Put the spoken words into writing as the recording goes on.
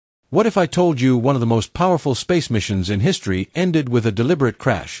What if I told you one of the most powerful space missions in history ended with a deliberate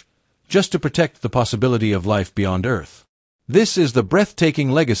crash, just to protect the possibility of life beyond Earth? This is the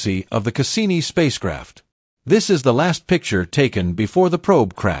breathtaking legacy of the Cassini spacecraft. This is the last picture taken before the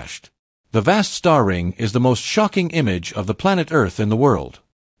probe crashed. The vast star ring is the most shocking image of the planet Earth in the world.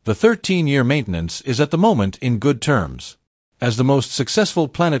 The 13-year maintenance is at the moment in good terms. As the most successful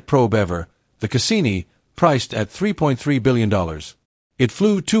planet probe ever, the Cassini, priced at $3.3 billion. It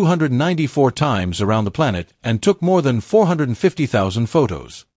flew 294 times around the planet and took more than 450,000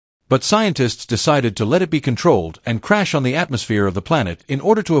 photos. But scientists decided to let it be controlled and crash on the atmosphere of the planet in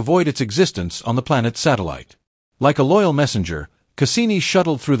order to avoid its existence on the planet's satellite. Like a loyal messenger, Cassini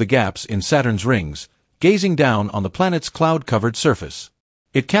shuttled through the gaps in Saturn's rings, gazing down on the planet's cloud-covered surface.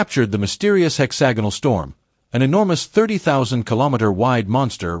 It captured the mysterious hexagonal storm, an enormous 30,000-kilometer-wide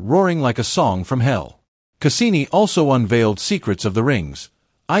monster roaring like a song from hell. Cassini also unveiled secrets of the rings,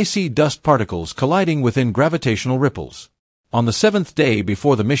 icy dust particles colliding within gravitational ripples. On the 7th day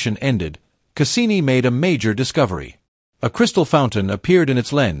before the mission ended, Cassini made a major discovery. A crystal fountain appeared in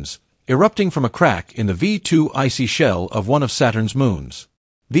its lens, erupting from a crack in the V2 icy shell of one of Saturn's moons.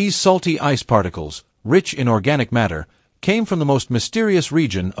 These salty ice particles, rich in organic matter, came from the most mysterious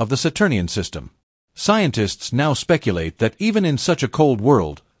region of the Saturnian system. Scientists now speculate that even in such a cold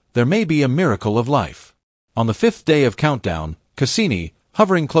world, there may be a miracle of life. On the 5th day of countdown, Cassini,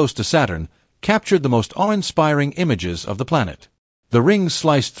 hovering close to Saturn, captured the most awe-inspiring images of the planet. The rings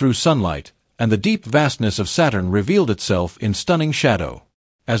sliced through sunlight, and the deep vastness of Saturn revealed itself in stunning shadow.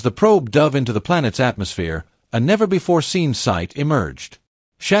 As the probe dove into the planet's atmosphere, a never-before-seen sight emerged.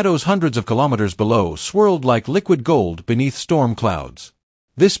 Shadows hundreds of kilometers below swirled like liquid gold beneath storm clouds.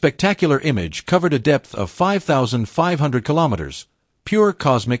 This spectacular image covered a depth of 5,500 kilometers, pure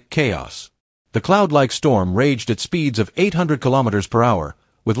cosmic chaos. The cloud-like storm raged at speeds of 800 kilometers per hour,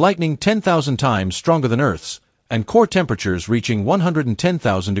 with lightning 10,000 times stronger than Earth's, and core temperatures reaching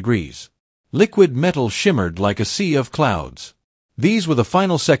 110,000 degrees. Liquid metal shimmered like a sea of clouds. These were the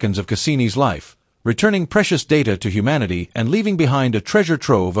final seconds of Cassini's life, returning precious data to humanity and leaving behind a treasure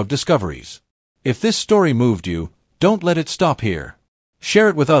trove of discoveries. If this story moved you, don't let it stop here. Share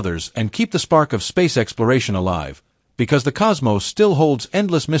it with others and keep the spark of space exploration alive, because the cosmos still holds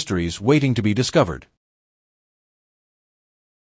endless mysteries waiting to be discovered.